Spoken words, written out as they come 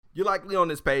You're likely on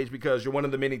this page because you're one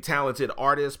of the many talented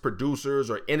artists, producers,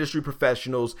 or industry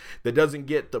professionals that doesn't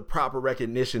get the proper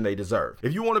recognition they deserve.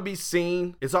 If you want to be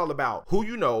seen, it's all about who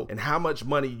you know and how much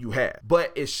money you have.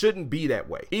 But it shouldn't be that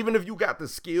way. Even if you got the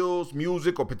skills,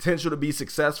 music, or potential to be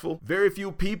successful, very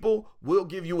few people will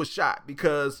give you a shot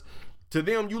because to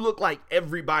them, you look like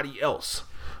everybody else.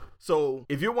 So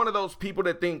if you're one of those people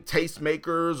that think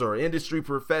tastemakers or industry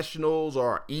professionals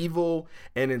are evil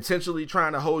and intentionally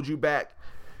trying to hold you back,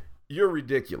 you're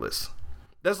ridiculous.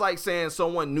 That's like saying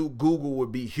someone knew Google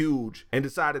would be huge and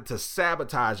decided to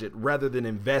sabotage it rather than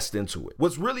invest into it.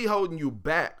 What's really holding you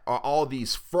back are all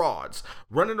these frauds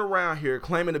running around here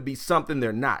claiming to be something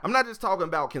they're not. I'm not just talking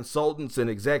about consultants and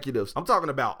executives. I'm talking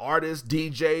about artists,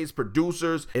 DJs,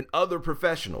 producers, and other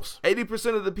professionals.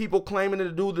 80% of the people claiming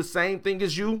to do the same thing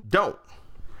as you don't.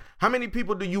 How many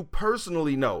people do you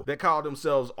personally know that call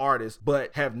themselves artists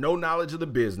but have no knowledge of the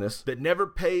business, that never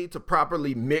paid to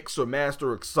properly mix or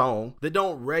master a song, that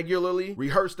don't regularly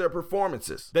rehearse their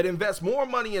performances, that invest more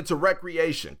money into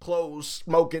recreation, clothes,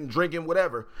 smoking, drinking,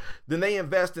 whatever, than they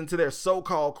invest into their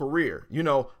so-called career? You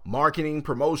know, marketing,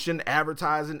 promotion,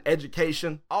 advertising,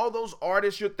 education. All those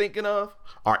artists you're thinking of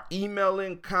are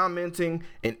emailing, commenting,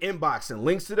 and inboxing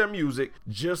links to their music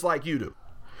just like you do.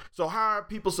 So how are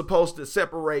people supposed to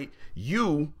separate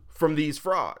you from these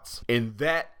frauds? And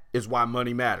that is why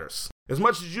money matters. As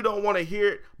much as you don't want to hear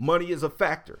it, money is a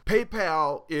factor.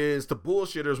 PayPal is to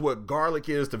bullshitters what garlic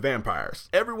is to vampires.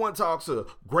 Everyone talks a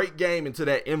great game until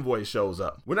that invoice shows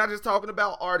up. We're not just talking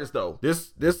about artists though.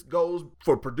 This goes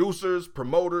for producers,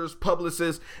 promoters,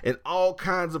 publicists, and all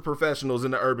kinds of professionals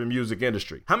in the urban music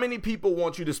industry. How many people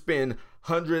want you to spend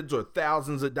hundreds or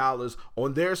thousands of dollars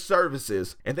on their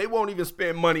services and they won't even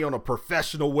spend money on a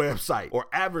professional website or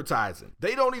advertising?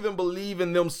 They don't even believe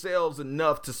in themselves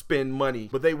enough to spend money,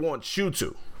 but they want you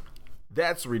to.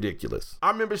 That's ridiculous.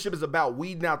 Our membership is about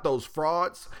weeding out those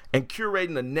frauds and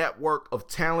curating a network of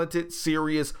talented,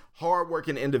 serious,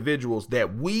 hardworking individuals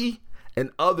that we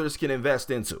and others can invest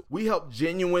into. We help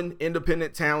genuine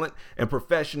independent talent and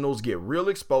professionals get real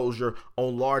exposure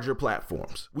on larger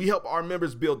platforms. We help our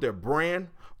members build their brand,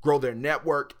 grow their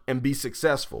network, and be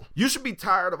successful. You should be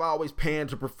tired of always paying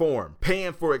to perform,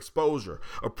 paying for exposure,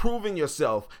 approving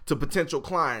yourself to potential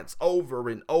clients over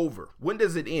and over. When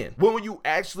does it end? When will you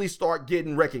actually start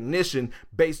getting recognition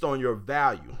based on your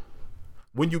value?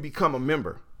 When you become a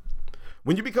member.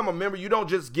 When you become a member, you don't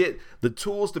just get the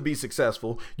tools to be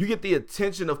successful, you get the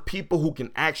attention of people who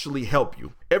can actually help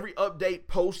you. Every update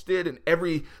posted and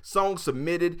every song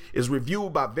submitted is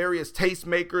reviewed by various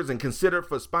tastemakers and considered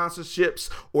for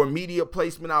sponsorships or media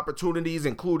placement opportunities,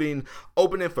 including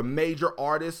opening for major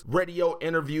artists, radio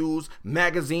interviews,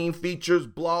 magazine features,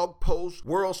 blog posts,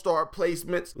 world star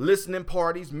placements, listening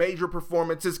parties, major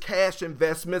performances, cash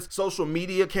investments, social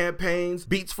media campaigns,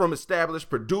 beats from established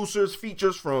producers,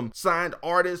 features from signed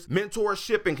artists,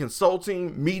 mentorship and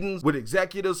consulting, meetings with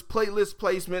executives, playlist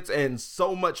placements, and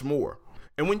so much more.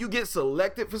 And when you get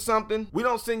selected for something, we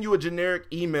don't send you a generic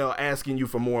email asking you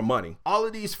for more money. All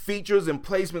of these features and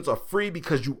placements are free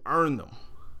because you earn them.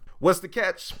 What's the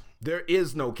catch? There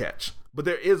is no catch, but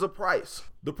there is a price.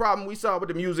 The problem we saw with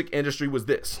the music industry was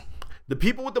this. The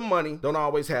people with the money don't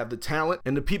always have the talent,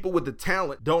 and the people with the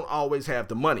talent don't always have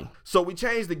the money. So we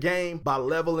changed the game by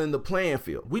leveling the playing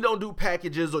field. We don't do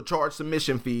packages or charge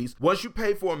submission fees. Once you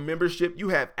pay for a membership, you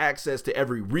have access to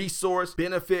every resource,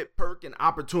 benefit, perk, and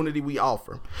opportunity we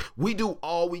offer. We do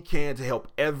all we can to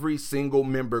help every single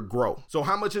member grow. So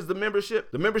how much is the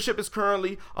membership? The membership is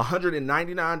currently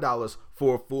 $199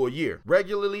 for a full year.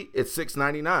 Regularly, it's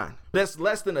 $6.99. That's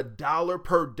less than $1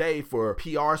 per day for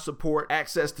PR support,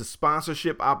 access to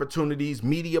sponsorship opportunities,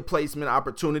 media placement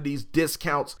opportunities,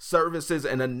 discounts, services,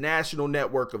 and a national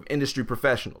network of industry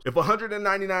professionals. If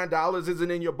 $199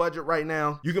 isn't in your budget right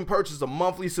now, you can purchase a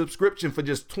monthly subscription for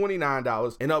just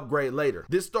 $29 and upgrade later.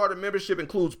 This starter membership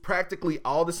includes practically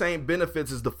all the same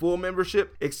benefits as the full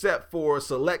membership, except for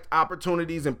select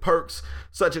opportunities and perks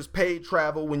such as paid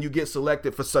travel when you get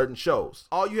selected for certain shows.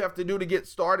 All you have to do to get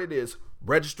started is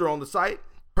register on the site,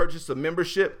 purchase a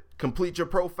membership, complete your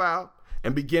profile,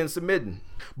 and begin submitting.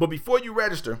 But before you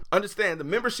register, understand the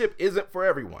membership isn't for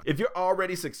everyone. If you're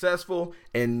already successful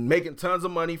and making tons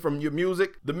of money from your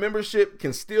music, the membership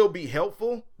can still be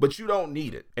helpful, but you don't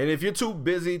need it. And if you're too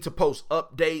busy to post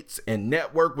updates and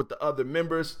network with the other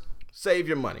members, save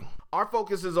your money. Our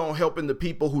focus is on helping the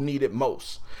people who need it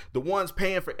most, the ones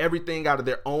paying for everything out of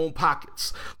their own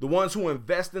pockets, the ones who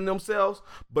invest in themselves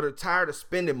but are tired of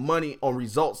spending money on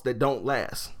results that don't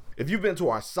last. If you've been to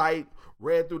our site,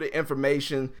 read through the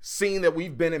information, seen that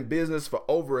we've been in business for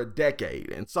over a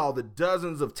decade, and saw the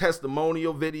dozens of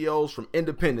testimonial videos from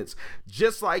independents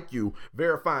just like you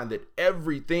verifying that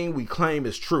everything we claim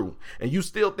is true, and you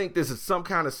still think this is some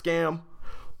kind of scam,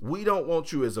 we don't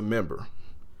want you as a member.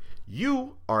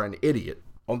 You are an idiot.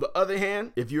 On the other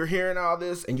hand, if you're hearing all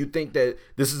this and you think that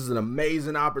this is an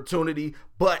amazing opportunity,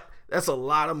 but that's a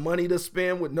lot of money to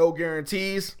spend with no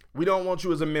guarantees, we don't want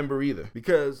you as a member either,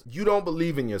 because you don't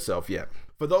believe in yourself yet.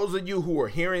 For those of you who are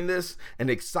hearing this and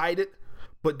excited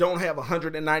but don't have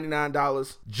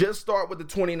 $199, just start with the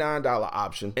 $29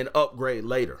 option and upgrade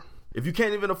later. If you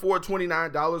can't even afford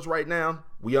 $29 right now,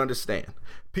 we understand.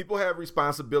 People have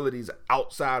responsibilities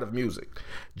outside of music.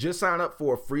 Just sign up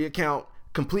for a free account,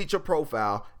 complete your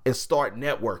profile, and start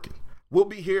networking. We'll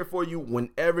be here for you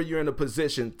whenever you're in a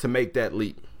position to make that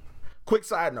leap. Quick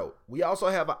side note, we also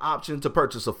have an option to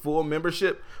purchase a full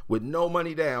membership with no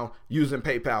money down using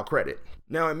PayPal credit.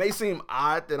 Now, it may seem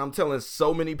odd that I'm telling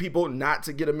so many people not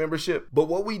to get a membership, but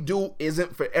what we do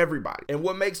isn't for everybody. And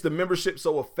what makes the membership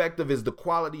so effective is the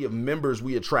quality of members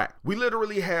we attract. We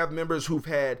literally have members who've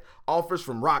had offers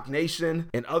from Rock Nation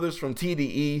and others from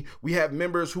TDE. We have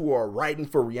members who are writing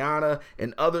for Rihanna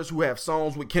and others who have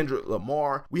songs with Kendrick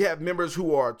Lamar. We have members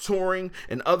who are touring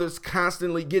and others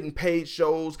constantly getting paid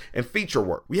shows and feature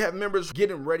work. We have members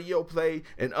getting radio play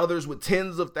and others with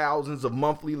tens of thousands of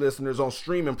monthly listeners on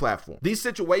streaming platforms. These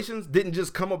situations didn't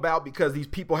just come about because these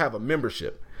people have a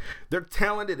membership. They're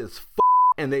talented as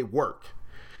and they work.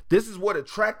 This is what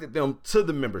attracted them to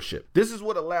the membership. This is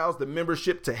what allows the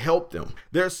membership to help them.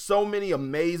 There's so many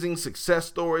amazing success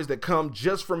stories that come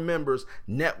just from members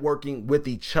networking with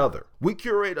each other. We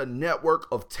curate a network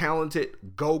of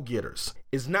talented go-getters.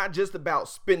 It's not just about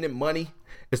spending money.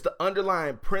 It's the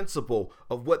underlying principle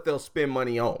of what they'll spend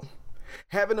money on.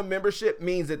 Having a membership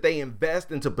means that they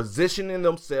invest into positioning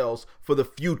themselves for the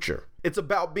future. It's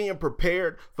about being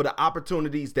prepared for the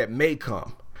opportunities that may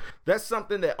come. That's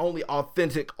something that only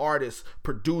authentic artists,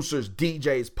 producers,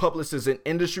 DJs, publicists, and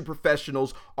industry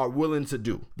professionals are willing to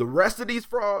do. The rest of these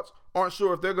frauds aren't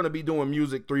sure if they're going to be doing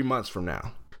music 3 months from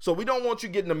now. So we don't want you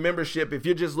getting a membership if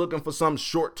you're just looking for some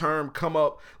short-term come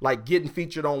up like getting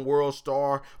featured on World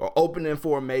Star or opening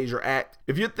for a major act.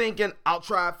 If you're thinking, I'll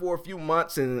try it for a few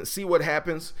months and see what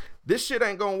happens, this shit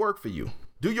ain't gonna work for you.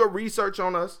 Do your research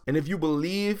on us, and if you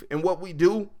believe in what we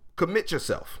do, commit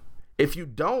yourself. If you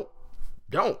don't.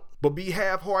 But be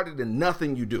half-hearted in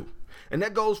nothing you do. And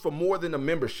that goes for more than a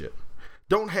membership.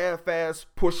 Don't half-ass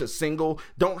push a single.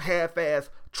 Don't half-ass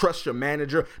trust your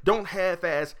manager. Don't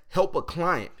half-ass help a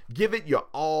client. Give it your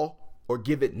all or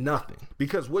give it nothing.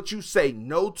 Because what you say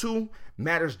no to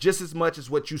matters just as much as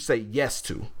what you say yes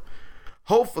to.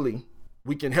 Hopefully,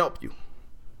 we can help you.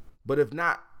 But if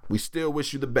not, we still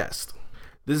wish you the best.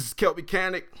 This is Kelby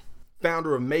Cannick,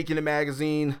 founder of Making It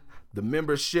Magazine, the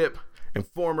MiMbership, and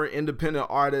former independent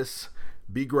artist.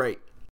 Be great.